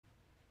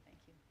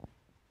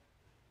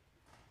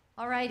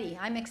Alrighty,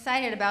 I'm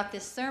excited about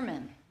this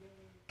sermon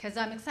because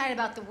I'm excited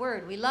about the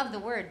Word. We love the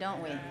Word,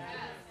 don't we?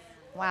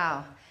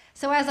 Wow.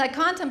 So as I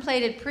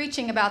contemplated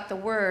preaching about the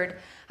Word,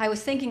 I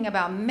was thinking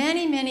about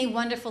many, many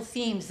wonderful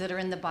themes that are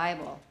in the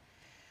Bible.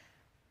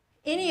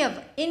 Any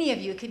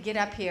of you could get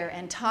up here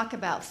and talk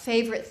about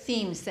favorite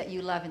themes that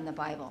you love in the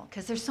Bible,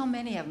 because there's so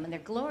many of them, and they're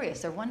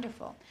glorious, they're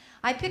wonderful.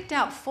 I picked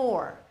out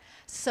 4,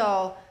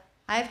 so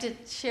I have to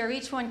share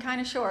each one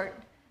kind of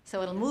short,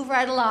 so it'll move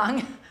right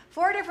along.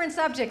 4 different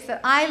subjects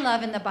that I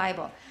love in the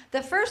Bible.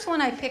 The first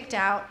one I picked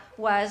out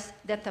was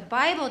that the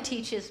Bible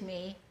teaches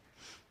me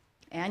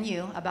and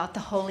you about the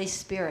Holy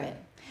Spirit.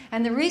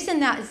 And the reason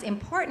that is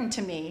important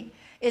to me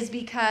is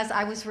because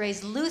I was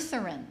raised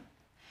Lutheran,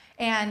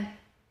 and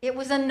it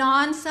was a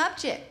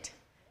non-subject.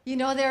 You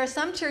know, there are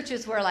some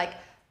churches where, like,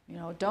 you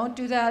know, don't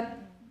do that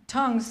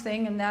tongues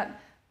thing and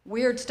that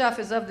weird stuff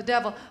is of the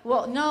devil.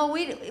 Well, no,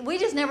 we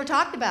just never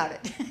talked about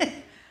it.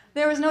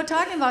 There was no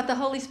talking about the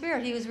Holy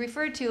Spirit. He was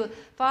referred to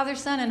Father,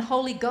 Son, and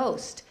Holy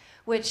Ghost,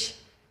 which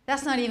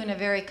that's not even a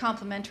very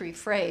complimentary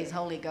phrase,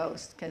 Holy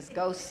Ghost, because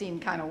ghosts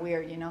seem kind of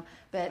weird, you know.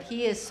 But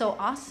he is so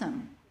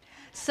awesome.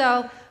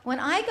 So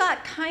when I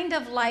got kind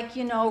of like,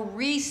 you know,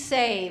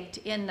 re-saved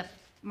in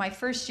my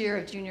first year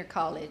of junior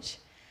college,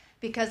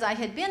 because I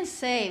had been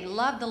saved,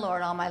 loved the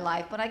Lord all my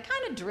life, but I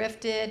kind of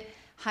drifted.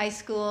 High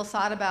school,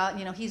 thought about,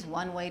 you know, he's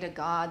one way to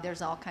God.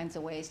 There's all kinds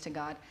of ways to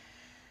God.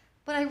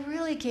 But I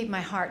really gave my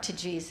heart to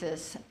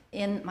Jesus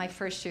in my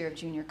first year of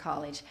junior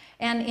college.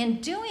 And in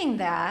doing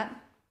that,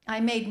 I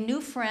made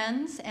new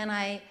friends, and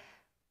I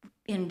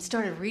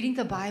started reading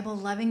the Bible,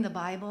 loving the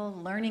Bible,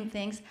 learning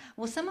things.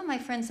 Well, some of my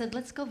friends said,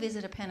 let's go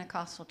visit a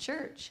Pentecostal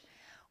church.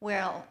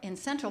 Well, in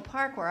Central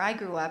Park, where I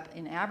grew up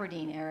in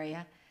Aberdeen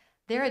area,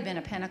 there had been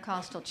a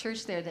Pentecostal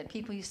church there that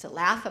people used to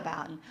laugh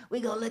about. And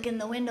we go look in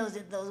the windows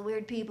at those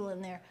weird people in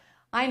there.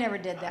 I never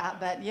did that,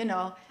 but, you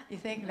know, you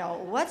think,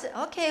 no,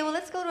 okay, well,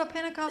 let's go to a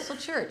Pentecostal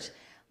church.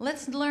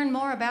 Let's learn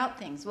more about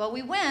things. Well,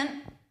 we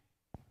went.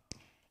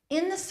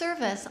 In the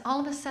service,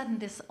 all of a sudden,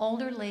 this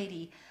older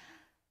lady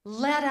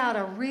let out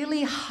a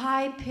really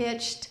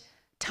high-pitched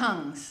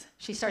tongues.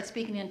 She started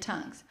speaking in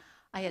tongues.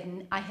 I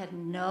had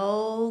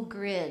no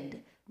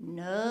grid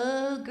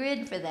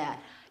for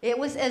that. It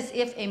was as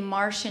if a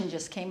Martian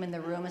just came in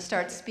the room and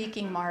started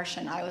speaking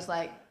Martian. I was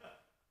like,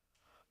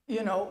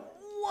 you know,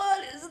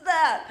 what is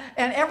that?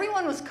 And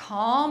everyone was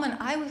calm, and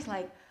I was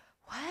like,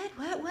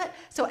 what?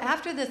 So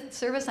after the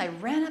service, I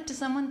ran up to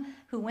someone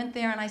who went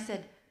there, and I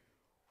said,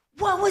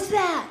 what was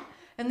that?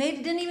 And they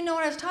didn't even know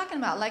what I was talking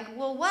about. Like,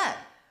 well, what?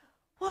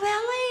 Well,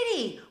 that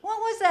lady, what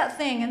was that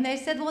thing? And they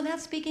said, well,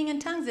 that's speaking in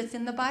tongues. It's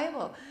in the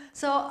Bible.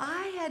 So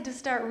I had to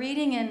start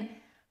reading in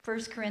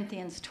 1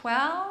 Corinthians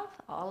 12,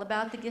 all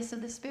about the gifts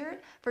of the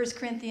Spirit. 1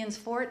 Corinthians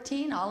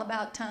 14, all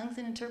about tongues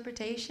and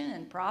interpretation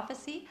and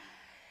prophecy.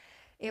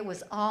 It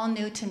was all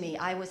new to me.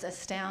 I was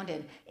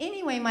astounded.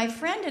 Anyway, my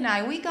friend and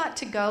I, we got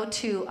to go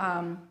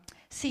to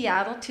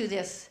Seattle to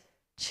this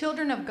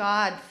Children of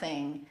God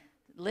thing.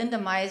 Linda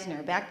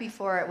Meisner, back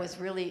before it was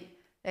really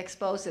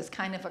exposed as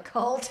kind of a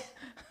cult.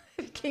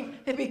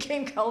 It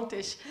became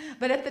cultish.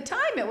 But at the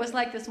time, it was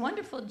like this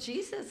wonderful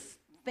Jesus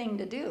thing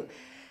to do.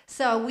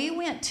 So we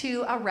went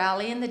to a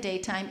rally in the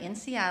daytime in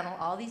Seattle,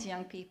 all these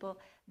young people.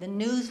 The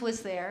news was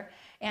there.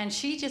 And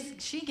she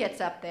gets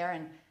up there,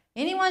 and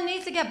anyone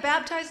needs to get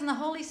baptized in the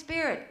Holy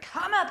Spirit,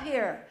 come up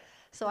here.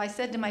 So I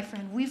said to my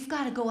friend, we've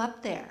got to go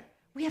up there.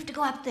 We have to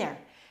go up there.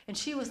 And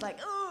she was like,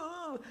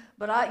 oh.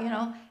 But I, you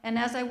know, and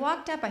as I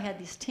walked up, I had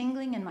this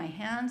tingling in my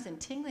hands and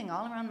tingling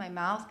all around my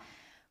mouth,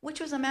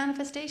 which was a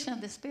manifestation of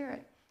the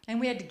Spirit. And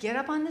we had to get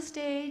up on the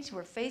stage.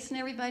 We're facing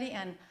everybody,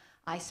 and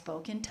I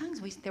spoke in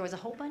tongues. There was a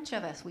whole bunch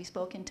of us. We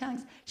spoke in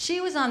tongues.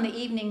 She was on the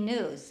evening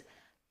news.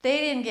 They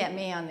didn't get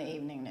me on the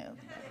evening news.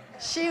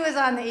 She was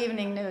on the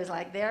evening news.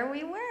 Like, there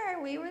we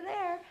were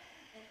there.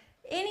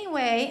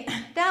 Anyway,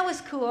 that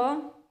was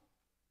cool.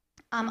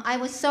 I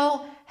was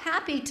so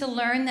happy to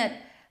learn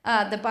that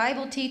the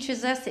Bible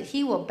teaches us that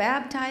he will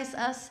baptize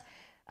us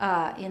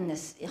in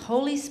this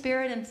Holy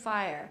Spirit and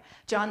fire.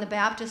 John the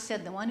Baptist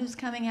said, the one who's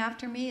coming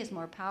after me is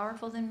more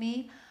powerful than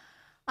me.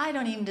 I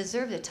don't even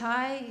deserve to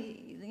tie,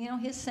 you know,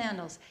 his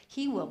sandals.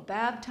 He will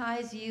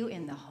baptize you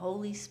in the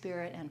Holy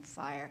Spirit and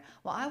fire.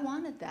 Well, I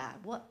wanted that.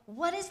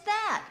 What is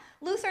that?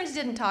 Lutherans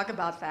didn't talk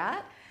about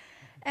that.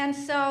 And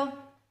so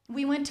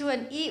we went to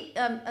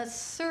a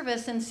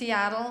service in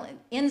Seattle,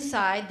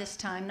 inside this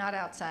time, not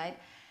outside.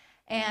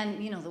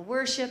 And, you know, the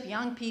worship,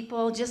 young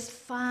people, just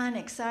fun,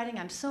 exciting.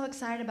 I'm so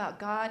excited about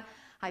God.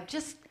 I've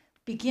just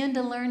begun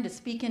to learn to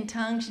speak in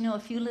tongues, you know, a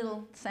few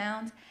little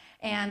sounds.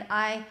 And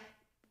I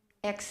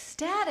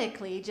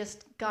ecstatically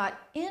just got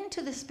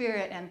into the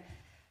Spirit and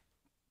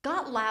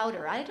got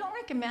louder. I don't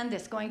recommend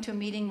this, going to a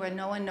meeting where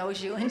no one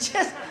knows you and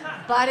just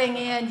butting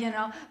in, you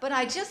know. But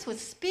I just was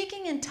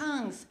speaking in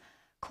tongues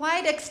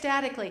quite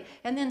ecstatically.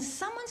 And then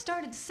someone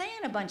started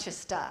saying a bunch of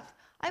stuff.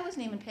 I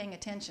wasn't even paying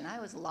attention.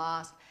 I was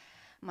lost.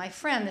 My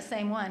friend, the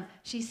same one,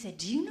 she said,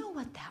 do you know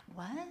what that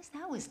was?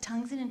 That was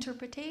tongues and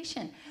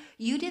interpretation.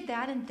 You did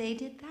that and they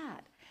did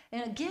that.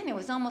 And again, it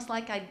was almost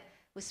like I'd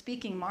was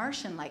speaking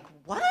Martian, like,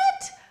 what?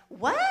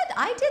 What?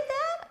 I did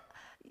that?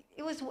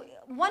 It was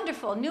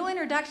wonderful. New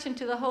introduction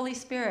to the Holy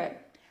Spirit.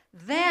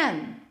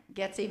 Then,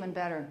 gets even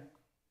better.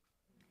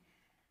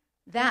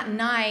 That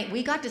night,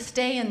 we got to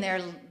stay in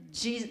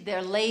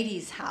their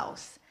ladies'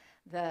 house,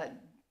 the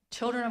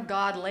Children of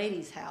God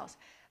ladies' house.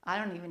 I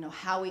don't even know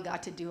how we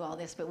got to do all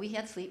this, but we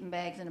had sleeping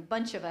bags and a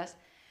bunch of us.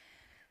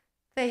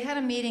 They had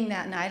a meeting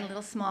that night, a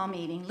little small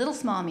meeting,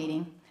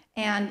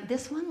 and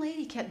this one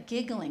lady kept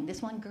giggling.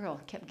 This one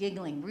girl kept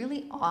giggling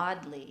really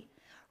oddly,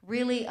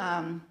 really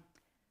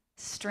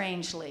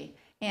strangely.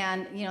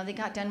 And, they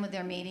got done with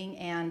their meeting,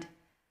 and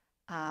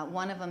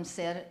one of them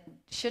said,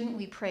 shouldn't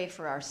we pray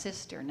for our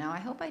sister? Now, I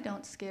hope I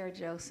don't scare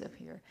Joseph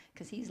here,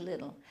 because he's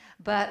little.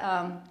 But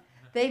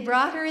they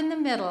brought her in the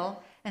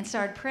middle and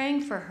started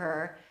praying for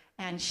her,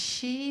 and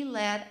she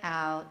let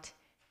out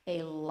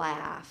a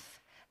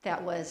laugh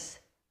that was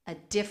a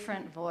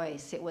different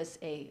voice. It was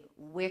a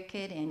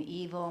wicked and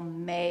evil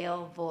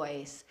male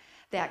voice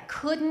that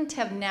couldn't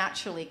have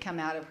naturally come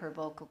out of her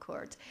vocal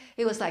cords.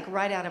 It was like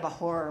right out of a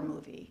horror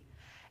movie.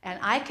 And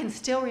I can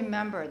still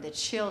remember the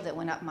chill that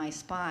went up my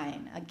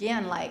spine.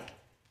 Again, like,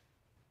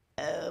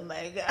 oh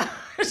my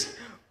gosh,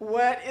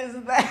 what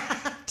is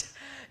that?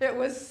 It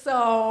was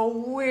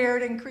so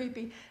weird and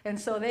creepy. And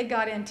so they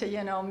got into,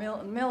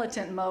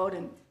 militant mode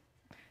and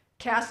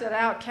cast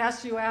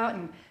you out.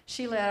 And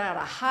she let out a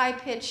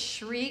high-pitched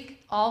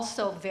shriek,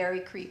 also very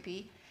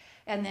creepy.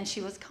 And then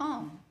she was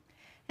calm.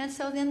 And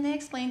so then they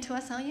explained to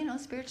us how,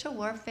 spiritual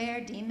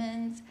warfare,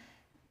 demons,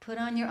 put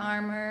on your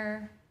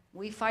armor,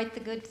 we fight the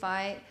good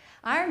fight.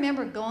 I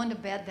remember going to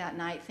bed that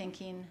night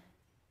thinking,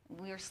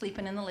 we were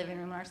sleeping in the living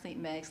room in our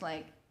sleeping bags,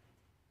 like,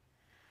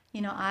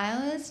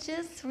 I was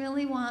just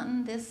really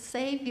wanting this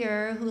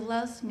Savior who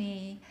loves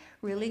me,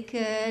 really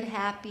good,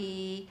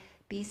 happy,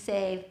 be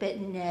saved. But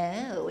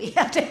no, we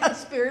have to have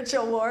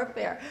spiritual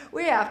warfare.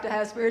 We have to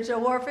have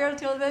spiritual warfare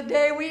until the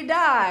day we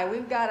die.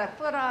 We've got to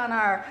put on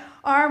our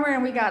armor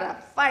and we got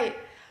to fight.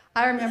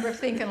 I remember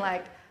thinking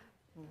like,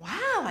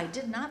 wow, I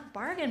did not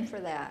bargain for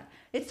that.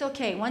 It's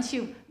okay. Once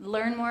you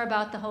learn more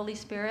about the Holy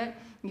Spirit,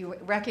 you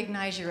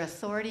recognize your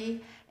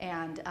authority,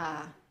 and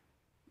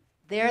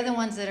they're the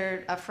ones that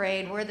are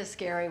afraid. We're the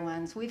scary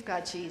ones. We've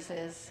got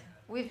Jesus.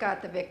 We've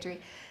got the victory.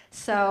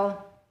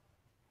 So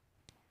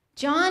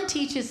John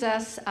teaches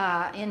us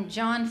in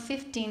John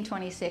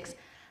 15:26,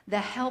 the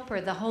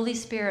Helper, the Holy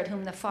Spirit,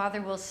 whom the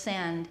Father will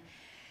send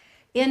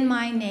in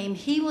my name,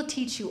 he will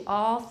teach you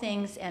all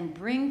things and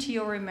bring to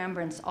your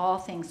remembrance all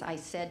things I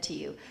said to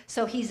you.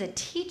 So he's a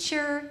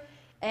teacher,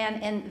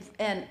 and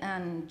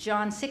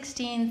John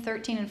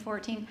 16:13 and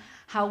 14,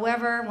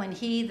 however, when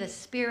he, the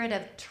Spirit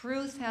of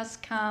truth, has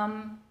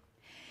come,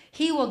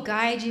 he will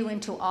guide you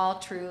into all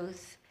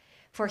truth.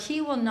 For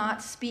he will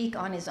not speak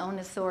on his own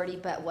authority,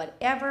 but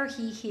whatever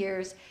he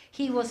hears,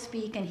 he will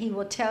speak, and he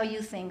will tell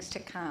you things to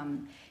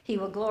come. He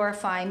will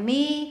glorify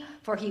me,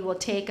 for he will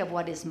take of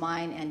what is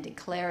mine and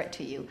declare it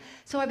to you.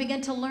 So I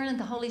began to learn that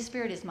the Holy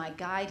Spirit is my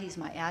guide. He's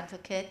my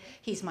advocate.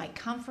 He's my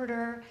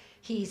comforter.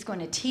 He's going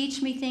to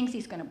teach me things.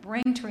 He's going to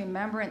bring to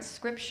remembrance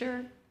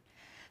Scripture.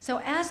 So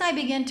as I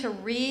began to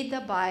read the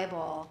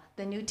Bible,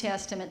 the New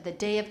Testament, the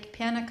day of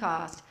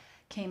Pentecost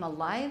came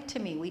alive to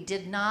me. We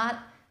did not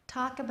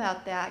talk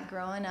about that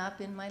growing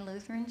up in my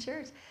Lutheran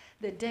church.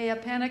 The day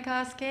of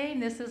Pentecost came.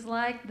 This is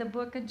like the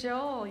book of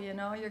Joel, you're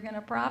going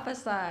to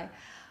prophesy.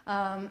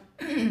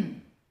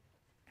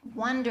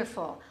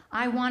 Wonderful.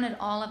 I wanted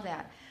all of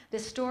that. The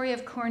story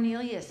of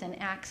Cornelius in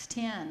Acts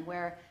 10,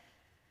 where,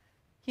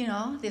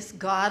 this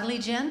godly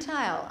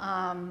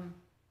Gentile,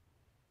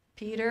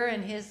 Peter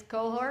and his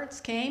cohorts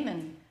came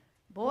and,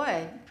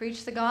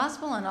 preached the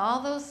gospel, and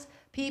all those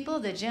people,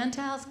 the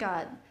Gentiles,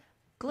 got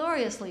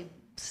gloriously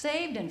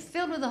saved and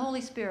filled with the Holy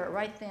Spirit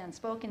right then,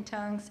 spoke in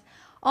tongues,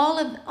 all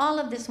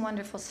of this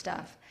wonderful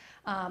stuff.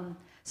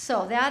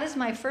 So that is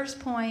my first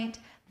point,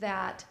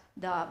 that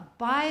the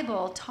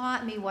Bible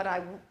taught me what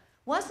I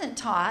wasn't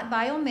taught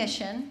by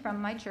omission from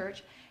my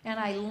church, and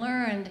I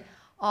learned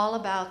all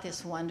about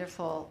this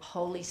wonderful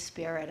Holy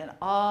Spirit and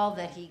all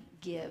that he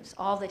gives,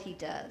 all that he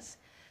does.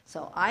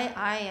 So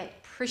I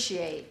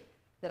appreciate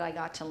that I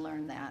got to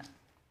learn that.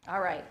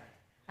 All right,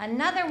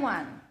 another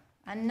one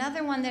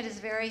that is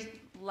very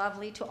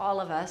lovely to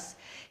all of us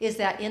is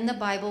that in the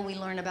Bible we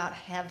learn about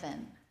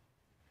heaven.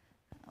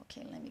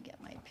 Okay, let me get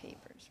my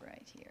papers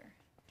right here.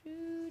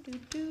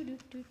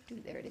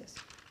 There it is.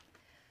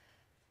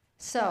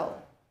 So,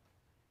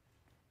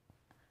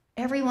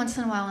 every once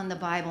in a while in the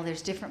Bible,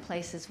 there's different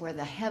places where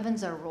the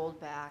heavens are rolled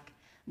back.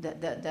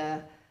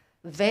 The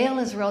veil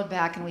is rolled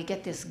back, and we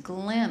get this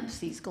glimpse,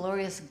 these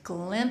glorious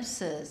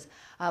glimpses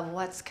of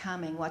what's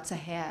coming, what's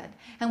ahead.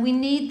 And we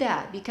need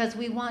that because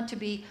we want to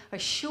be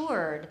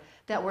assured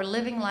that we're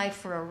living life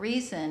for a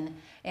reason,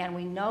 and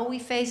we know we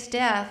face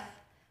death.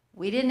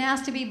 We didn't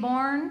ask to be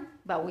born,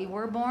 but we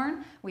were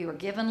born. We were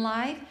given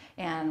life,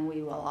 and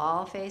we will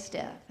all face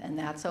death, and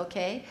that's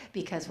okay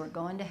because we're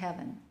going to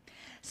heaven.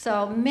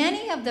 So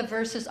many of the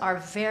verses are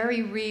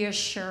very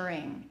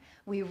reassuring.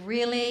 We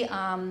really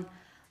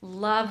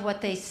Love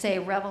what they say,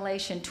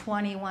 Revelation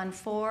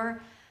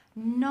 21:4.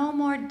 No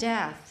more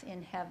death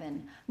in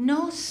heaven,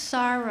 no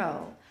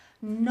sorrow,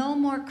 no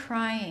more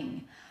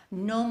crying,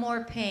 no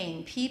more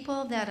pain.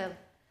 People that have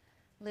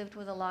lived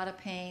with a lot of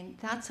pain,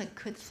 that's a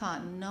good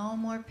thought. No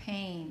more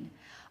pain.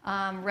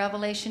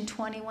 Revelation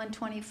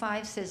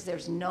 21:25 says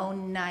there's no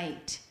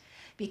night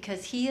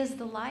because he is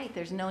the light.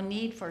 There's no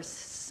need for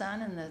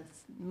sun and the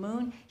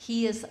moon.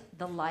 He is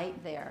the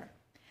light there.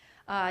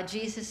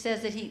 Jesus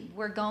says that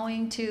we're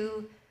going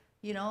to,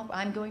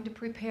 I'm going to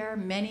prepare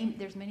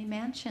there's many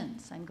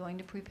mansions. I'm going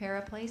to prepare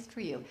a place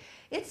for you.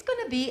 It's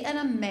going to be an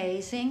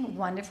amazing,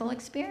 wonderful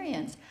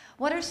experience.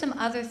 What are some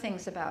other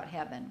things about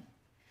heaven?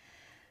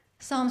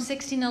 Psalm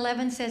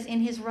 16:11 says,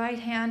 in his right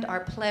hand are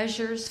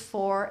pleasures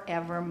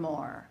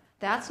forevermore.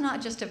 That's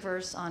not just a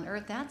verse on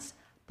earth. That's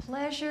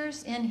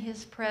pleasures in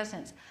his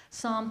presence.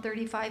 Psalm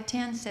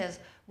 35:10 says,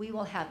 we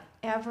will have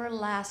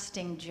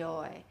everlasting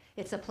joy.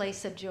 It's a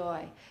place of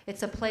joy.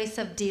 It's a place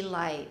of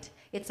delight.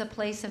 It's a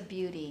place of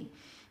beauty.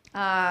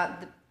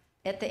 At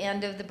the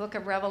end of the book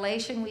of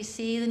Revelation, we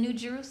see the New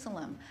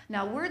Jerusalem.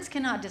 Now, words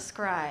cannot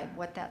describe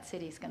what that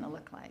city is going to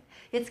look like.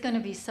 It's going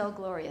to be so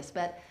glorious,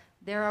 but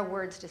there are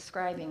words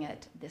describing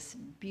it, this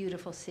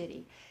beautiful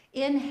city.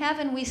 In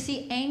heaven, we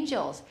see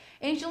angels.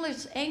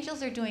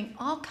 Angels are doing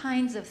all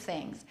kinds of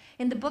things.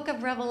 In the book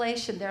of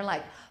Revelation, they're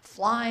like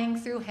flying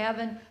through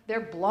heaven. They're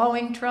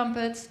blowing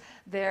trumpets.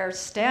 They're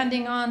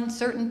standing on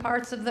certain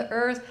parts of the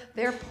earth.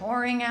 They're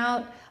pouring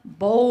out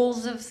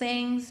bowls of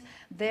things.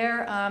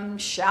 They're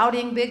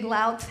shouting big,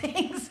 loud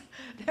things.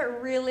 They're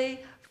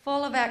really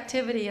full of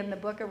activity in the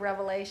book of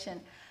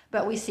Revelation.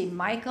 But we see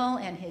Michael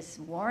and his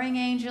warring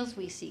angels.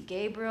 We see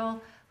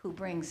Gabriel, who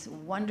brings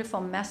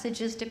wonderful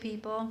messages to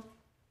people.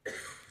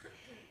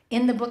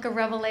 In the book of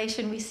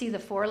Revelation, we see the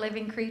 4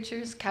 living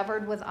creatures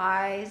covered with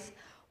eyes.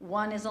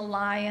 One is a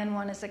lion,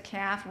 one is a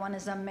calf, one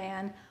is a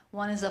man,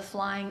 one is a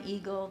flying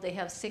eagle. They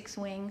have 6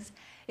 wings.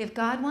 If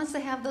God wants to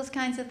have those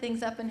kinds of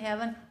things up in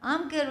heaven,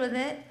 I'm good with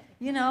it.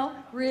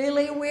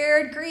 Really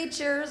weird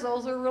creatures.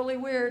 Those are really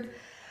weird.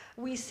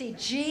 We see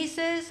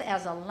Jesus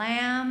as a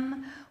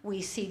lamb.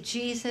 We see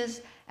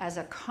Jesus as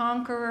a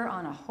conqueror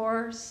on a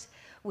horse.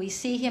 We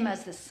see him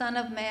as the Son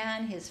of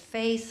Man, his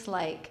face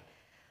like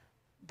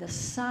the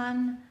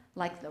sun,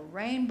 like the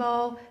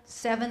rainbow,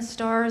 7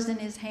 stars in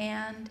his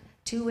hand,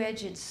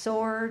 2-edged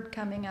sword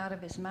coming out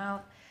of his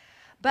mouth.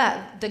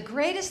 But the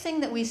greatest thing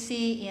that we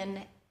see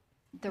in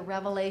the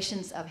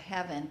revelations of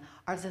heaven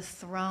are the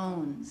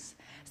thrones.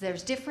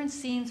 There's different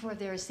scenes where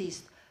there's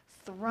these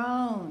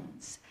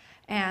thrones.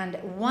 And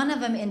one of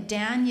them in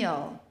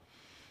Daniel,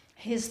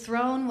 his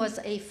throne was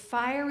a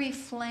fiery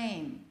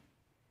flame.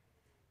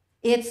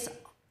 Its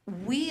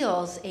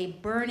wheels a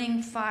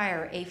burning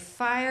fire, a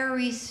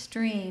fiery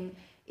stream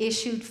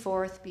issued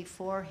forth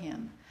before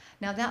him.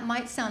 Now that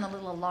might sound a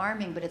little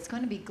alarming, but it's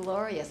going to be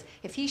glorious.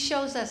 If he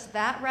shows us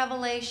that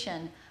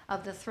revelation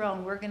of the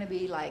throne, we're going to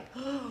be like,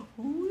 oh,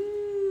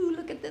 woo,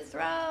 look at the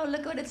throne,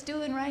 look what it's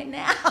doing right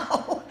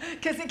now,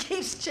 because it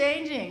keeps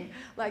changing.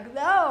 Like,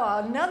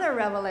 no, another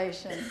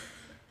revelation.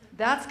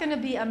 That's going to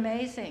be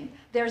amazing.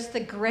 There's the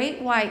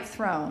great white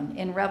throne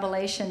in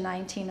Revelation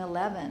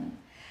 19:11,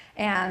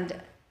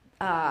 and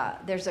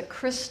there's a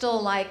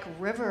crystal-like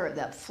river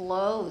that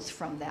flows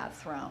from that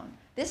throne.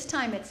 This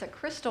time it's a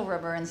crystal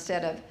river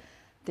instead of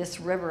this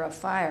river of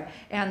fire.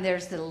 And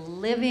there's the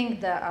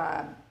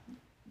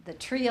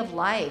tree of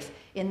life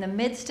in the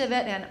midst of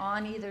it and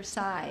on either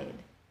side.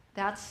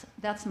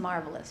 That's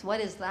marvelous. What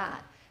is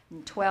that?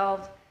 And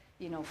 12,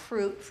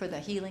 fruit for the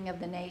healing of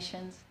the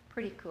nations.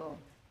 Pretty cool.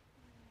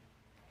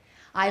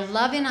 I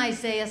love in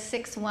Isaiah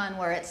 6:1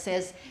 where it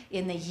says,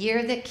 in the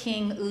year that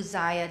King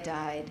Uzziah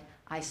died,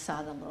 I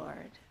saw the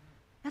Lord.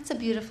 That's a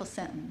beautiful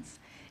sentence.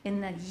 In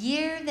the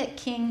year that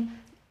King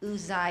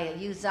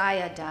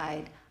Uzziah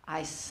died,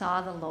 I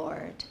saw the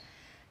Lord,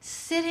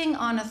 sitting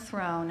on a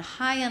throne,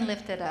 high and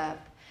lifted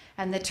up,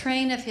 and the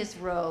train of his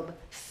robe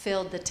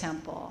filled the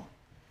temple.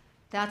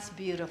 That's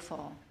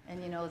beautiful.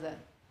 And the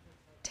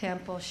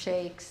temple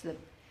shakes.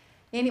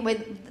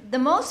 Anyway, the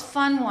most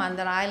fun one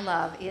that I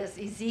love is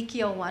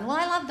Ezekiel 1. Well,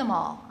 I love them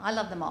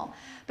all.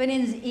 But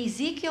in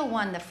Ezekiel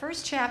 1, the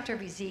first chapter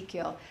of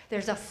Ezekiel,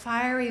 there's a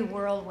fiery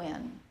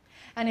whirlwind.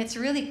 And it's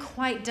really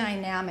quite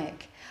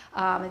dynamic.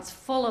 It's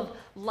full of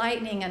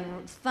lightning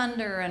and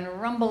thunder and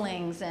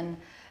rumblings and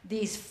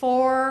these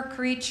 4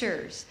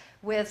 creatures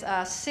with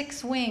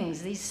 6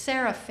 wings, these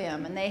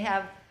seraphim, and they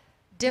have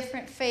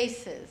different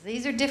faces.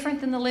 These are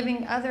different than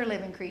the other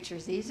living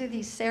creatures. These are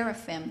these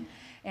seraphim,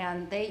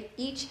 and they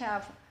each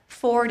have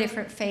 4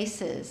 different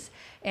faces.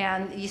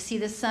 And you see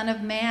the Son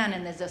of Man,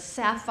 and there's a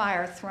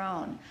sapphire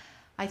throne.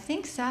 I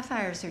think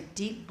sapphires are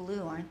deep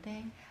blue, aren't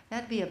they?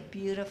 That'd be a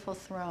beautiful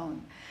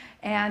throne.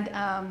 And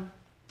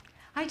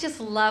I just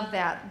love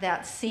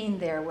that scene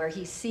there where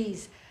he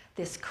sees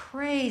this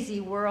crazy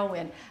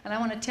whirlwind. And I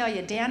want to tell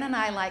you, Dan and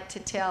I like to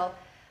tell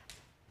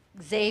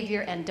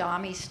Xavier and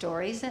Dami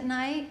stories at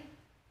night.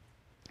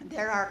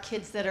 There are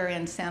kids that are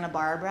in Santa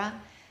Barbara.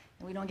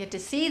 We don't get to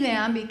see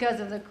them because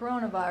of the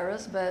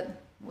coronavirus,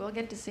 but We'll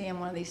get to see him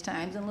one of these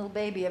times, and little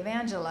baby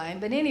Evangeline.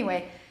 But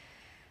anyway,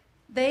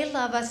 they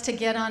love us to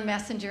get on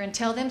Messenger and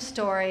tell them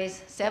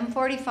stories.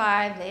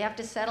 7:45, they have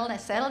to settle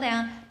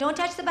down. Don't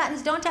touch the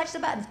buttons, don't touch the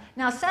buttons.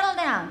 Now settle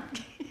down.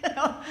 You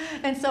know?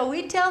 And so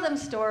we tell them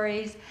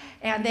stories,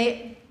 and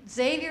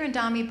Xavier and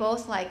Dami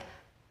both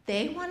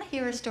they want to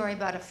hear a story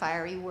about a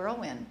fiery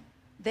whirlwind.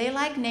 They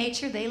like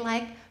nature, they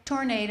like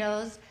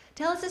tornadoes.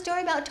 Tell us a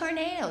story about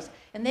tornadoes.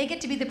 And they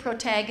get to be the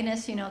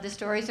protagonists, the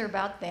stories are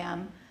about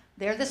them.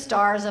 They're the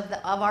stars of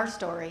our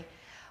story.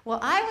 Well,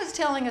 I was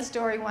telling a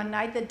story one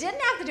night that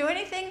didn't have to do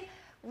anything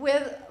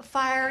with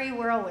fiery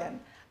whirlwind.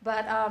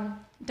 But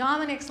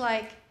Dominic's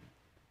like,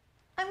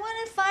 I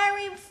want a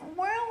fiery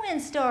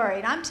whirlwind story.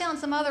 And I'm telling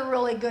some other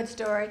really good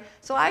story.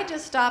 So I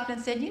just stopped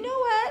and said, you know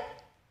what?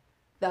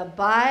 The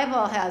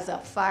Bible has a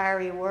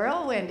fiery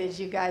whirlwind. Did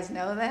you guys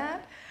know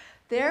that?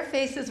 Their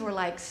faces were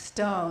like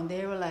stone.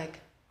 They were like,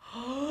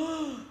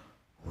 oh,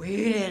 we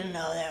didn't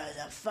know there was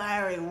a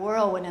fiery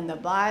whirlwind in the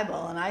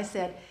Bible. And I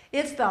said,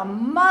 it's the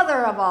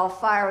mother of all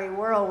fiery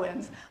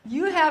whirlwinds.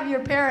 You have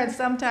your parents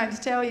sometimes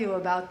tell you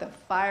about the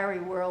fiery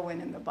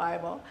whirlwind in the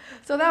Bible.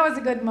 So that was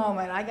a good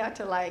moment. I got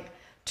to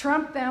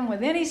trump them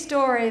with any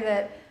story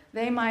that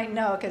they might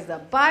know, because the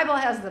Bible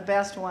has the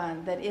best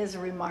one that is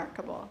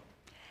remarkable.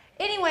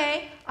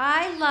 Anyway,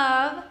 I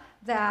love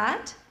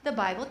that the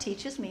Bible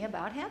teaches me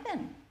about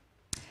heaven.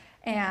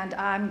 And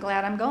I'm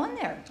glad I'm going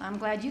there. I'm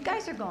glad you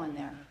guys are going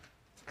there.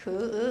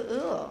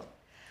 Cool.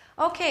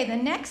 Okay, the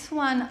next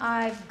one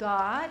I've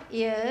got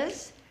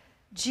is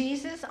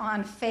Jesus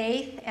on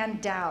faith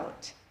and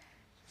doubt.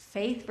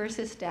 Faith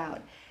versus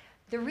doubt.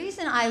 The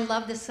reason I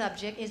love the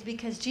subject is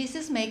because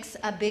Jesus makes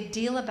a big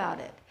deal about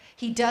it.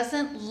 He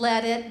doesn't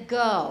let it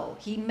go.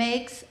 He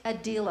makes a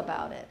deal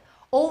about it.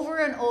 Over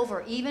and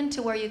over, even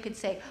to where you could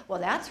say, well,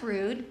 that's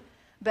rude,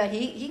 but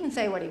he can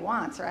say what he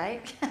wants,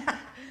 right?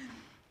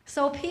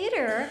 So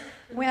Peter,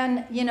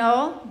 when,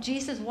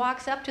 Jesus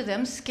walks up to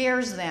them,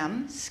 scares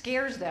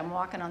them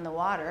walking on the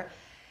water,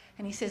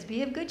 and he says,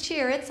 be of good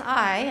cheer, it's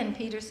I. And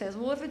Peter says,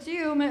 well, if it's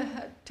you,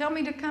 tell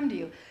me to come to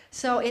you.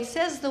 So it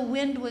says the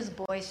wind was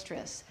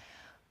boisterous.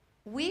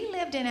 We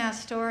lived in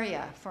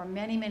Astoria for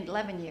many,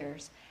 11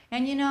 years,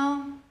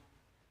 and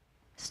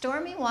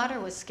stormy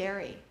water was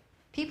scary.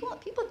 People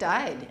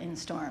died in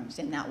storms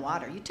in that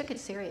water. You took it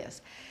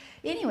serious.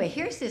 Anyway,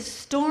 here's this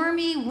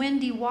stormy,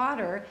 windy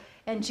water,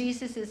 and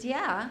Jesus is,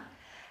 yeah.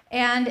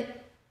 And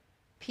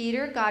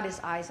Peter got his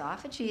eyes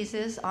off of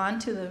Jesus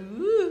onto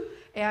the,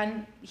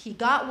 and he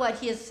got what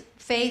his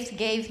faith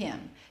gave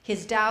him.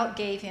 His doubt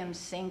gave him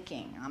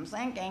sinking. I'm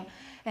sinking.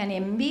 And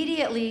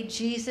immediately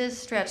Jesus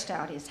stretched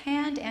out his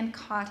hand and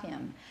caught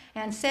him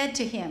and said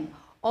to him,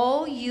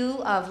 "O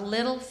you of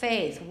little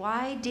faith,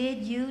 why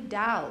did you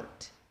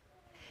doubt?"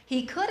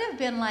 He could have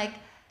been like,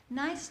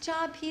 "Nice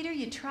job, Peter.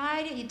 You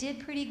tried it. You did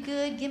pretty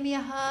good. Give me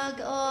a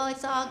hug. Oh,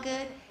 it's all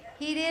good."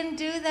 He didn't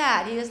do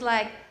that. He was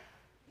like,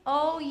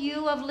 "Oh,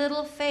 you of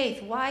little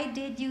faith, why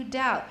did you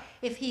doubt?"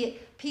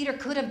 Peter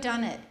could have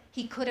done it.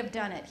 He could have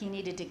done it. He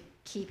needed to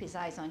keep his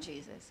eyes on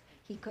Jesus.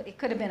 It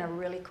could have been a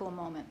really cool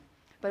moment,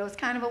 but it was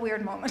kind of a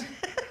weird moment.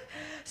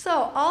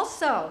 So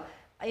also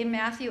in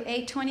Matthew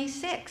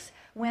 8:26,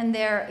 when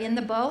they're in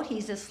the boat,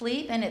 he's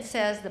asleep, and it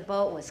says the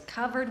boat was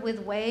covered with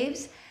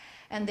waves,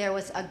 and there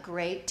was a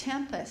great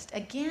tempest.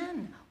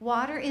 Again,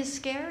 water is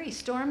scary.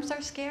 Storms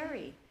are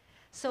scary.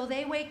 So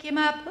they wake him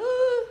up,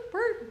 "Ooh,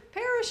 we're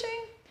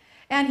perishing."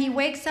 And he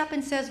wakes up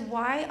and says,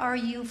 "Why are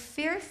you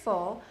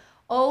fearful,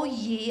 O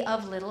ye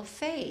of little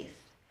faith?"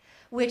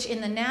 Which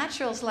in the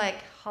natural is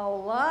like,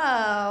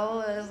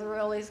 hello, this is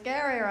really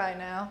scary right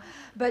now.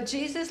 But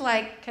Jesus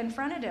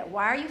confronted it.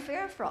 "Why are you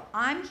fearful?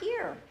 I'm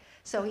here."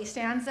 So he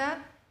stands up,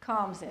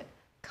 calms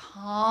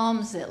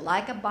it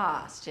like a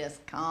boss,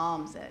 just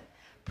calms it.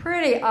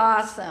 Pretty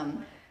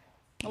awesome,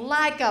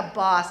 like a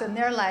boss. And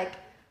they're like,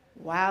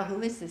 "Wow,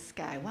 who is this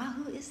guy? Wow,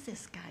 who is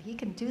this guy? He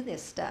can do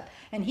this stuff."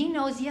 And he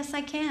knows, yes,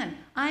 I can.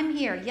 I'm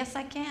here. Yes,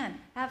 I can.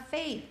 Have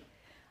faith.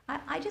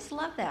 I just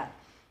love that.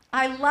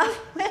 I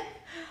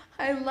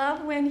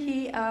love when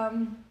he,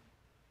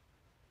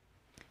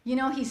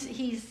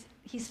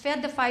 he's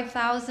fed the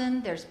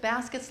 5,000. There's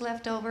baskets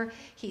left over.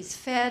 He's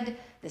fed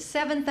the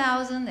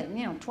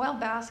 7,000. 12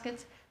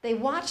 baskets. They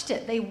watched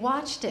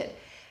it.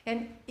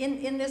 And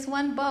in this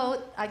one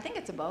boat, I think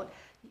it's a boat,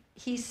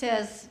 he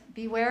says,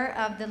 "Beware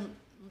of the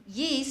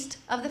yeast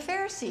of the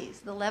Pharisees,"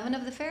 the leaven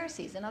of the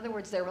Pharisees. In other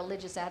words, their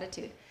religious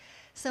attitude.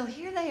 So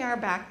here they are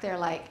back there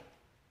like,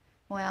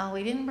 "Well,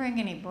 we didn't bring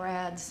any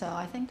bread," so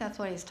I think that's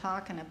what he's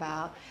talking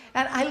about.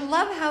 And I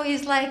love how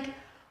he's like,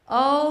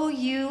 "Oh,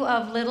 you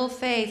of little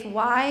faith,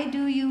 why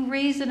do you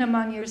reason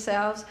among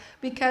yourselves?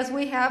 Because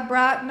we have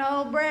brought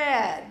no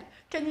bread."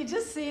 Can you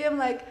just see him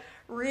like,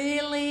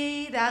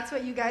 really? That's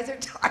what you guys are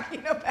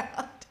talking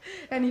about?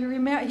 And he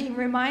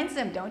reminds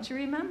them, "Don't you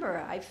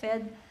remember? I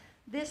fed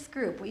this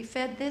group. We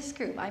fed this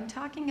group." I'm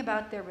talking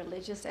about their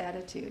religious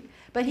attitude.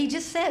 But he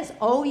just says,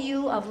 "Oh,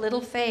 you of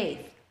little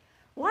faith."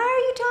 Why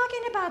are you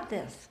talking about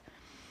this?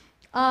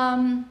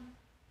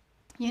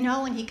 You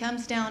know, when he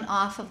comes down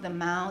off of the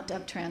Mount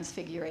of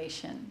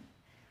Transfiguration,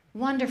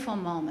 wonderful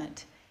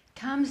moment.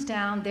 Comes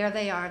down, there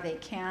they are, they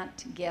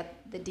can't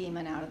get the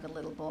demon out of the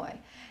little boy.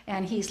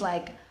 And he's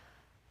like,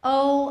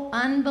 "Oh,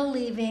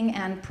 unbelieving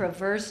and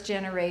perverse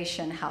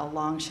generation, how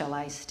long shall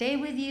I stay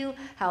with you?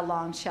 How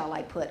long shall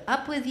I put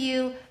up with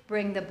you?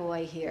 Bring the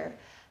boy here."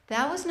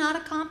 That was not a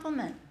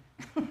compliment.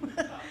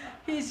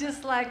 He's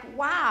just like,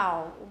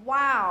 wow,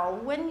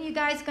 when are you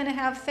guys going to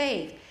have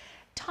faith?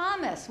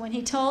 Thomas, when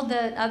he told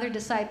the other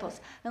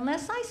disciples,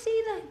 "Unless I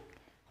see the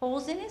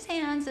holes in his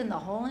hands and the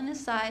hole in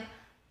his side,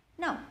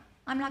 no,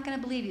 I'm not going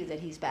to believe you that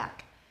he's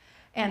back."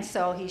 And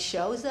so he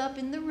shows up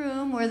in the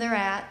room where they're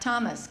at.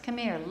 "Thomas, come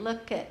here,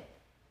 look at,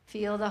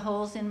 feel the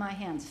holes in my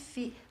hands.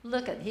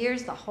 Look at,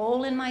 here's the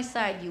hole in my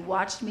side. You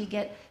watched me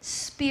get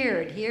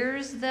speared.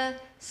 Here's the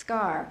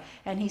scar."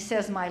 And he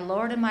says, "My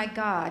Lord and my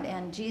God."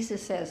 And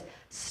Jesus says,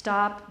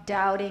 "Stop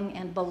doubting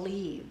and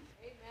believe."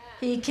 Amen.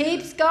 He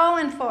keeps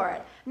going for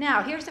it.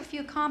 Now, here's a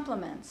few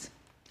compliments.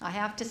 I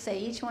have to say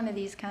each one of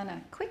these kind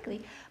of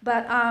quickly.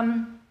 But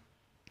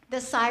the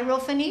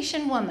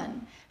Syrophoenician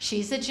woman,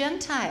 she's a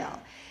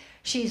Gentile.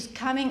 She's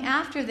coming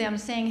after them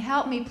saying,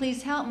 "Help me,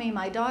 please help me.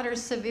 My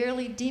daughter's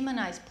severely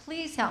demonized.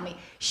 Please help me."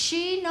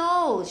 She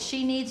knows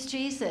she needs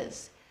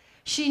Jesus.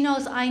 She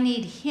knows, "I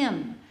need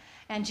him."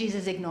 And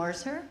Jesus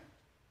ignores her.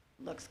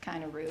 Looks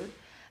kind of rude.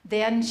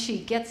 Then she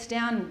gets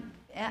down.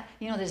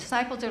 The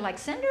disciples are like,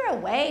 "Send her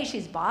away.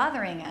 She's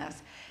bothering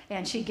us."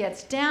 And she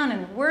gets down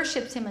and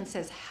worships him and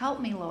says, "Help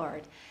me,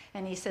 Lord."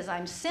 And he says,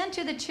 "I'm sent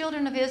to the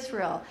children of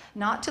Israel,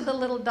 not to the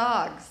little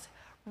dogs."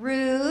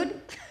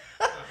 Rude.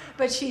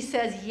 But she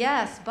says,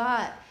 "Yes,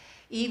 but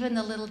even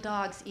the little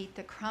dogs eat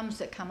the crumbs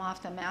that come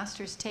off the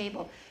master's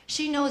table."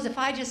 She knows, if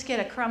I just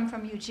get a crumb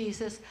from you,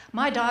 Jesus,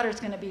 my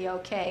daughter's going to be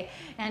okay.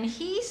 And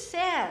he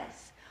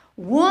says,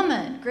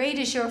 "Woman, great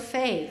is your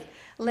faith.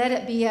 Let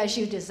it be as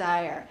you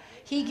desire."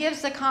 He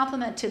gives the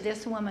compliment to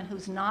this woman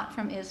who's not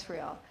from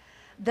Israel.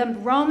 The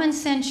Roman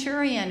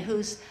centurion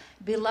whose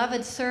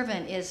beloved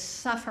servant is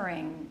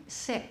suffering,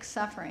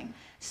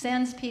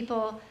 sends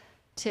people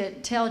to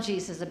tell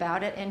Jesus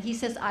about it, and he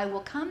says, "I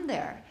will come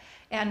there."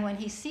 And when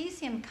he sees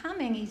him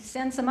coming, he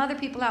sends some other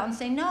people out and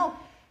say, "No,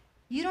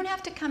 you don't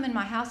have to come in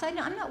my house. I'm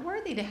not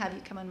worthy to have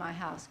you come in my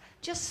house.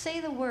 Just say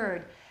the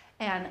word,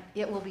 and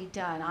it will be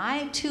done.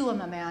 I, too,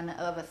 am a man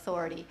of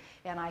authority,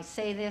 and I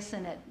say this,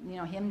 and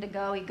him to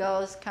go, he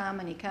goes, come,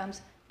 and he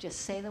comes.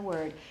 Just say the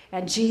word."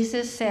 And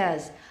Jesus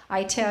says,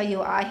 "I tell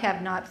you, I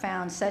have not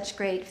found such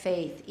great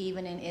faith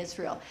even in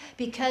Israel."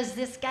 Because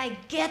this guy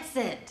gets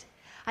it.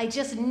 I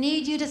just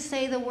need you to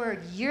say the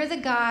word. You're the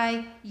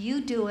guy. You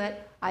do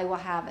it. I will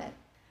have it.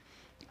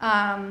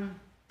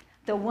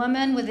 The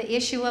woman with the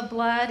issue of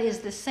blood is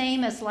the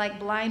same as like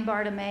blind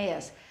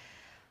Bartimaeus.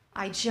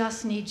 "I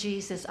just need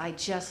Jesus. I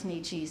just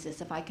need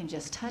Jesus. If I can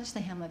just touch the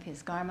hem of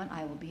his garment,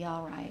 I will be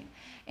all right."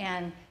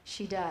 And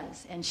she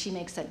does. And she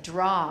makes a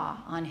draw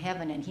on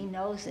heaven, and he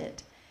knows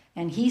it.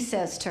 And he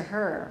says to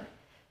her,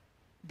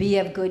 "Be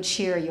of good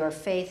cheer. Your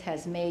faith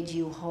has made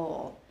you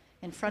whole."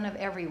 In front of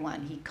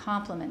everyone, he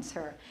compliments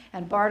her.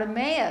 And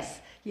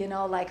Bartimaeus,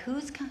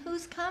 who's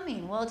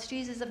coming? Well, it's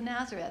Jesus of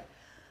Nazareth.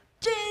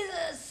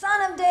 "Jesus,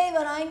 Son of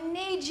David, I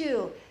need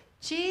you."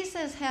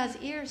 Jesus has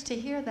ears to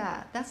hear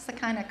that. That's the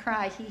kind of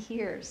cry he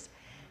hears.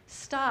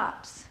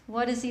 Stops.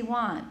 What does he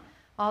want?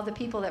 All the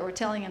people that were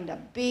telling him to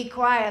be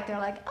quiet, they're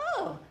like,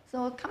 "Oh,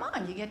 so come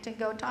on, you get to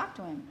go talk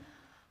to him."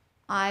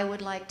 "I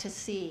would like to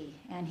see."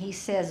 And he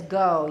says,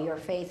 "Go, your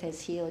faith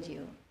has healed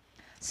you."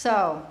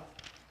 So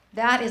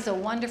that is a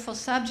wonderful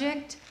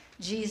subject.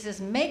 Jesus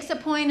makes a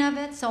point of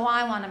it, so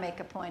I want to make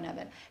a point of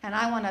it. And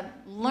I want to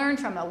learn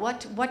from it.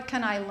 What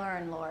can I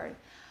learn, Lord?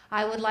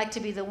 I would like to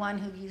be the one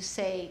who you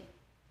say,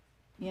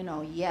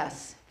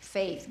 yes,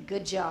 faith,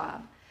 good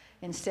job.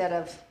 Instead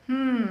of,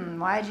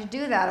 why'd you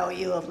do that, oh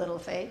you of little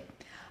faith?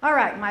 All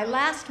right, my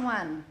last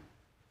one.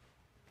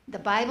 The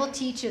Bible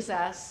teaches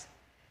us,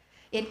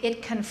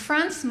 it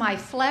confronts my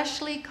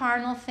fleshly,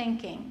 carnal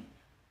thinking.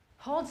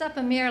 Holds up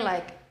a mirror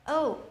like,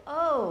 oh,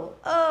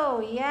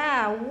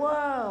 yeah,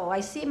 whoa,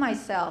 I see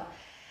myself.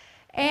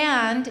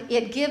 And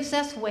it gives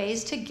us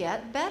ways to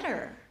get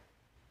better.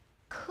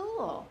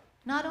 Cool.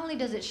 Not only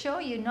does it show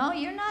you, no,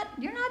 you're not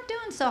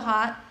doing so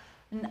hot.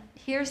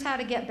 Here's how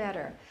to get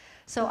better.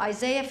 So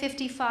Isaiah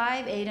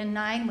 55, 8 and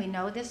 9, we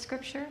know this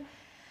scripture.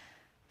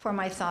 "For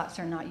my thoughts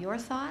are not your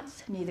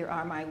thoughts, neither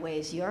are my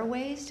ways your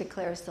ways,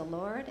 declares the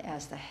Lord.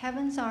 As the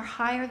heavens are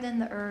higher than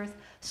the earth,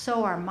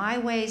 so are my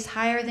ways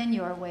higher than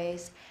your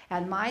ways,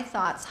 and my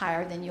thoughts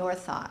higher than your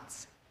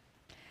thoughts."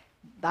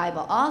 The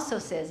Bible also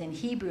says in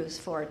Hebrews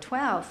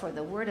 4:12, "For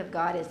the word of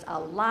God is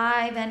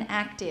alive and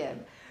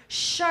active,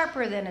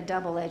 sharper than a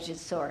double-edged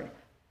sword,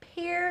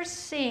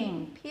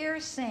 piercing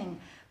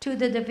to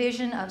the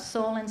division of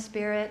soul and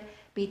spirit,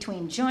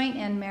 between joint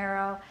and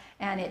marrow,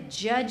 and it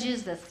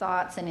judges the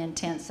thoughts and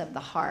intents of the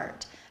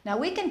heart." Now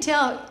we can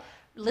tell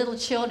little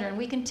children,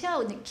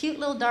 the cute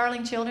little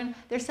darling children,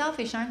 they're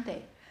selfish, aren't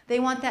they? They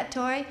want that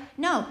toy?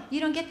 No, you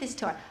don't get this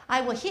toy.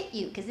 I will hit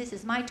you because this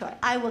is my toy.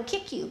 I will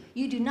kick you.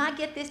 You do not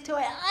get this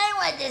toy. I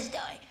want this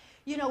toy.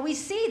 You know, we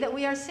see that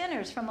we are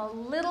sinners from a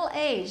little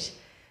age.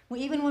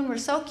 Even when we're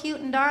so cute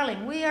and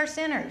darling, we are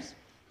sinners.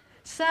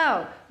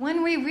 So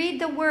when we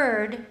read the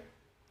word,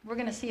 we're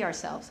going to see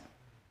ourselves.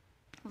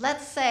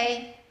 Let's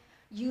say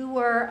you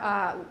were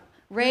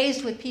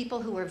raised with people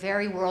who were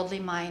very worldly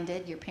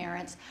minded. Your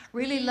parents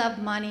really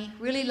loved money,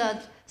 really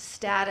loved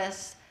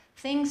status,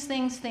 things,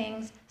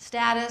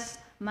 status,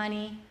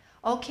 money.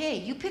 Okay,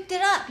 you picked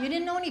it up. You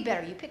didn't know any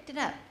better. You picked it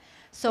up.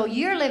 So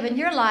you're living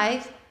your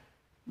life,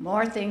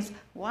 more things.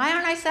 Why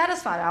aren't I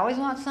satisfied? I always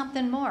want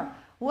something more.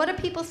 What do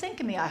people think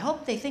of me? I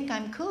hope they think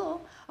I'm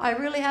cool. I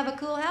really have a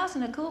cool house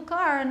and a cool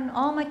car and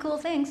all my cool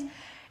things.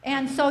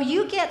 And so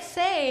you get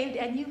saved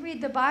and you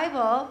read the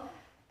Bible,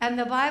 and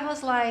the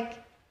Bible's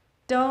like,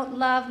 don't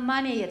love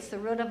money. It's the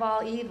root of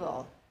all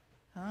evil.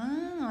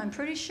 Oh, I'm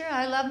pretty sure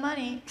I love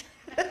money.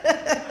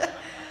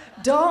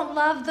 Don't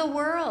love the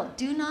world.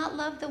 Do not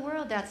love the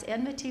world. That's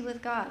enmity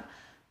with God.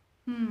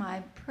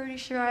 I'm pretty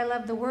sure I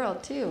love the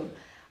world too.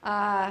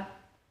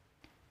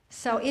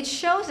 So it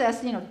shows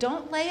us,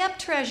 don't lay up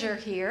treasure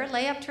here.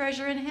 Lay up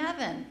treasure in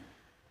heaven.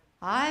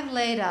 I've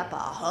laid up a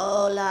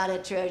whole lot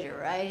of treasure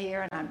right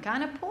here, and I'm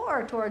kind of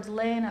poor towards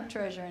laying up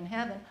treasure in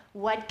heaven.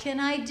 What can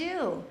I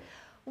do?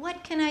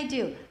 What can I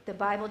do? The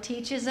Bible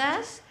teaches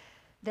us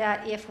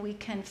that if we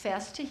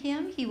confess to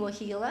him, he will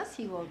heal us,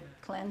 he will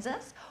cleanse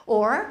us.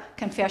 Or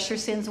confess your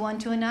sins one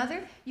to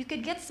another. You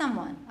could get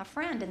someone, a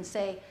friend, and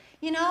say,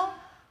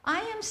 I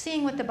am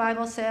seeing what the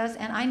Bible says,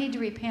 and I need to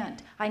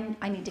repent.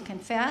 I need to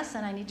confess,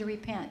 and I need to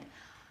repent.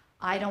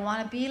 I don't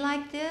want to be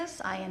like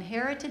this. I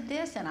inherited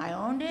this, and I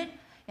owned it,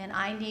 and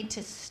I need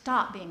to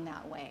stop being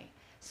that way.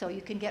 So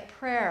you can get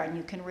prayer, and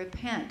you can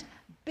repent.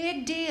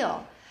 Big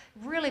deal.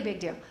 Really big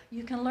deal.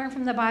 You can learn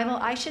from the Bible,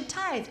 I should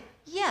tithe.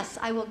 Yes,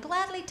 I will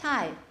gladly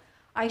tithe.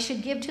 I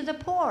should give to the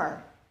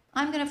poor.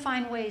 I'm going to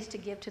find ways to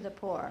give to the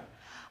poor.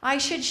 I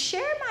should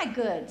share my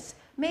goods.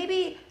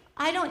 Maybe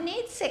I don't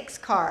need 6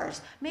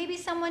 cars. Maybe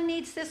someone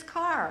needs this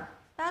car.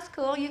 That's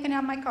cool. You can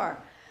have my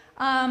car.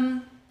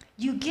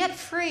 You get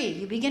free.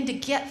 You begin to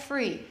get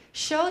free.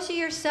 Shows you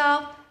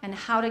yourself and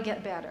how to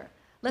get better.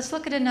 Let's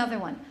look at another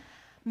one.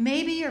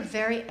 Maybe you're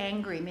very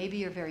angry. Maybe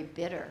you're very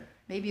bitter.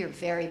 Maybe you're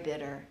very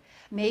bitter.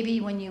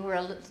 Maybe when you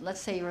were, let's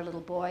say you were a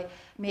little boy,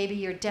 maybe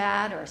your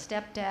dad or a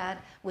stepdad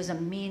was a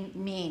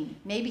mean.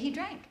 Maybe he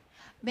drank.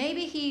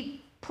 Maybe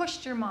he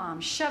pushed your mom,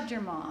 shoved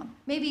your mom.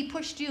 Maybe he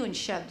pushed you and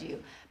shoved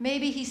you.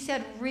 Maybe he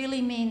said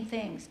really mean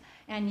things.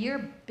 And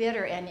you're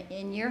bitter. And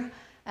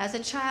as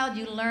a child,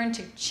 you learn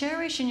to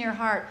cherish in your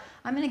heart,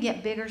 I'm going to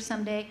get bigger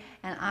someday,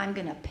 and I'm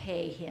going to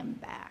pay him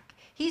back.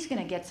 He's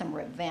going to get some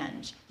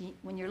revenge.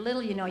 When you're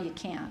little, you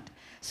can't.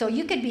 So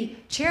you could be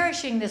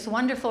cherishing this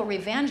wonderful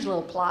revenge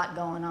little plot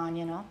going on,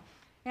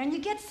 and you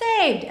get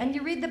saved, and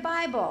you read the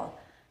Bible.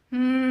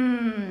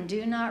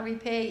 Do not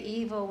repay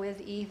evil with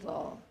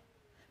evil,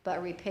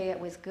 but repay it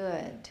with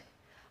good.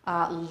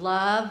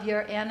 Love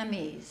your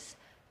enemies.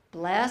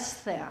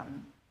 Bless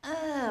them.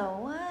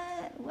 Oh,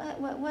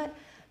 what?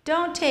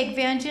 Don't take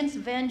vengeance.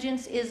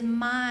 Vengeance is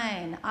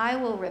mine. I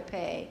will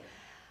repay.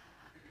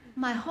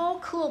 My whole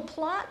cool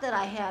plot that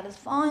I had is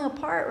falling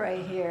apart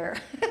right here.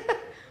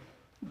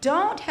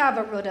 Don't have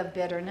a root of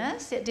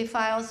bitterness. It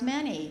defiles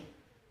many.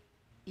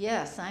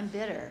 Yes, I'm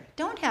bitter.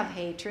 Don't have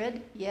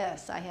hatred.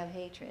 Yes, I have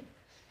hatred.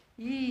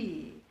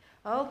 Yee.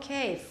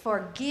 Okay,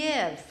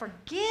 forgive.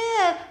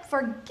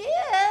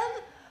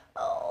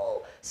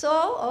 Oh,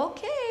 so,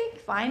 okay,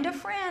 find a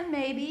friend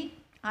maybe.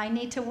 I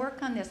need to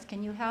work on this.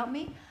 Can you help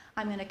me?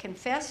 I'm going to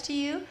confess to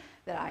you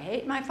that I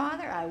hate my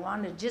father. I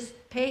want to just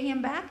pay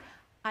him back.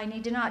 I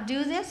need to not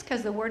do this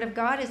because the Word of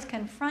God is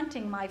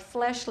confronting my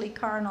fleshly,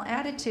 carnal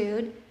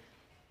attitude.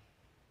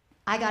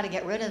 I got to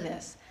get rid of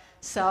this.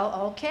 So,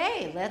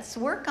 okay, let's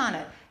work on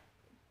it.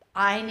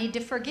 I need to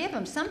forgive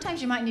him.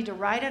 Sometimes you might need to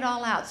write it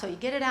all out so you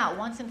get it out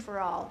once and for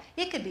all.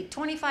 It could be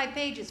 25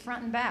 pages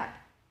front and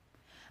back.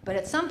 But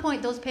at some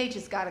point, those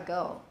pages got to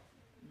go.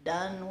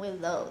 Done with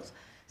those.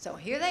 So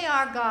here they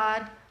are,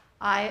 God.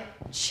 I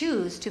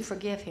choose to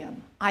forgive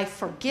him. I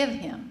forgive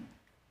him.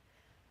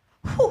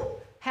 Whew.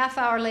 Half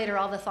hour later,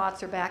 all the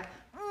thoughts are back.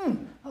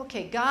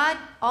 Okay, God,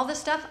 all this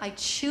stuff, I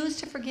choose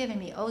to forgive him.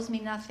 He owes me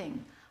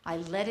nothing. I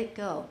let it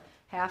go.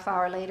 Half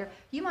hour later,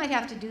 you might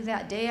have to do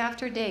that day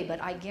after day,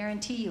 but I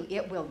guarantee you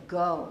it will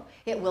go.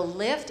 It will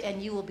lift,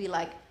 and you will be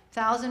like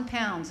 1,000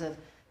 pounds of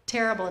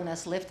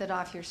terribleness lifted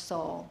off your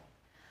soul.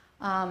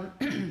 I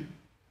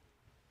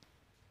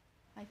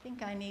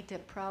think I need to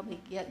probably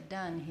get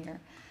done here.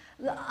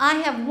 I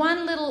have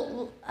one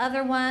little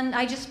other one.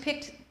 I just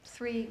picked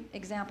 3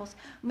 examples.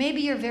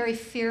 Maybe you're very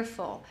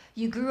fearful.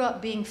 You grew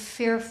up being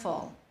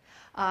fearful.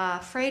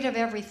 Afraid of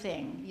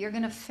everything. You're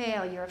going to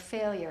fail. You're a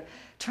failure.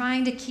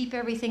 Trying to keep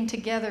everything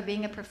together,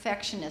 being a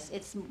perfectionist.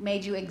 It's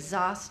made you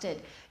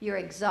exhausted. You're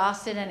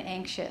exhausted and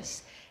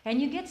anxious.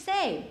 And you get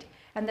saved.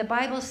 And the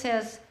Bible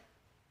says,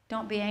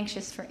 Don't be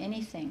anxious for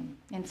anything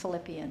in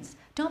Philippians.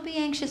 Don't be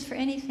anxious for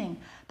anything,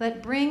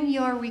 but bring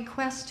your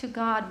request to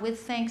God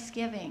with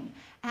thanksgiving.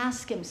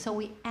 Ask him. So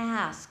we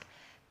ask,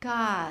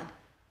 God,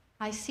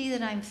 I see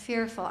that I'm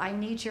fearful. I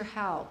need your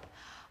help.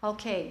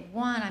 Okay,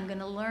 one, I'm going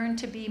to learn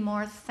to be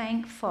more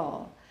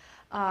thankful.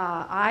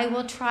 I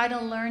will try to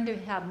learn to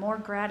have more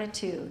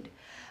gratitude.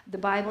 The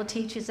Bible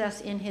teaches us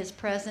in his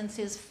presence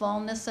is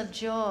fullness of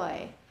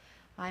joy.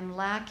 I'm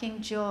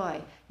lacking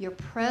joy. Your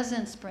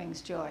presence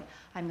brings joy.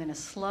 I'm going to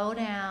slow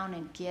down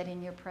and get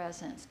in your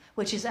presence,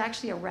 which is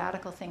actually a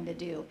radical thing to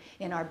do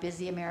in our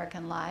busy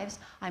American lives.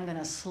 I'm going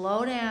to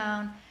slow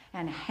down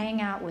and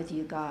hang out with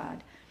you,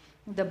 God.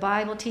 The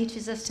Bible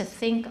teaches us to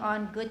think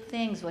on good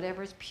things,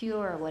 whatever's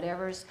pure,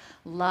 whatever's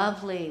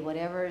lovely,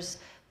 whatever's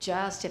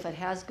just, if it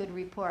has good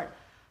report.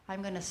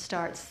 I'm going to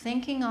start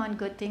thinking on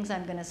good things.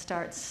 I'm going to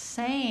start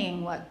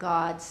saying what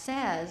God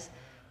says,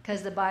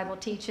 because the Bible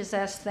teaches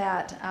us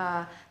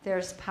that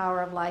there's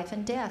power of life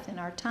and death in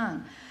our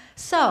tongue.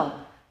 So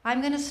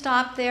I'm going to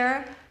stop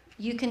there.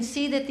 You can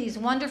see that these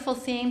wonderful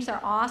themes are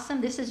awesome.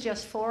 This is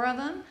just 4 of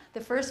them. The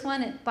first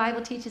one, the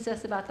Bible teaches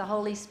us about the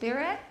Holy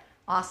Spirit.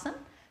 Awesome.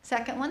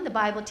 Second one, the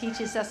Bible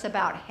teaches us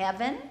about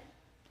heaven.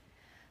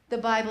 The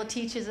Bible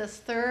teaches us,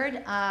 third,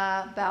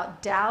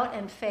 about doubt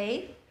and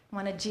faith,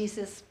 one of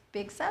Jesus'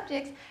 big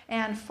subjects.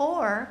 And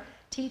 4,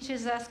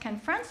 teaches us,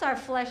 confronts our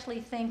fleshly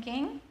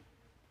thinking,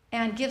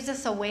 and gives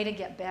us a way to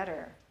get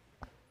better.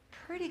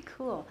 Pretty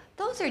cool.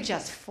 Those are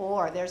just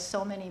 4. There's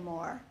so many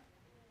more.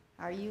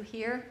 Are you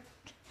here?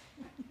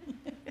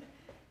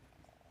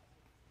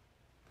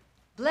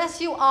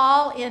 Bless you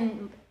all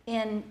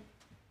in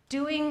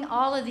doing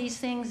all of these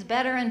things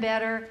better and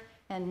better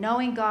and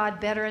knowing God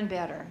better and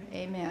better.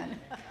 Amen.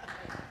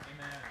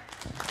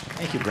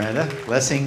 Thank you, Brenda. Blessing.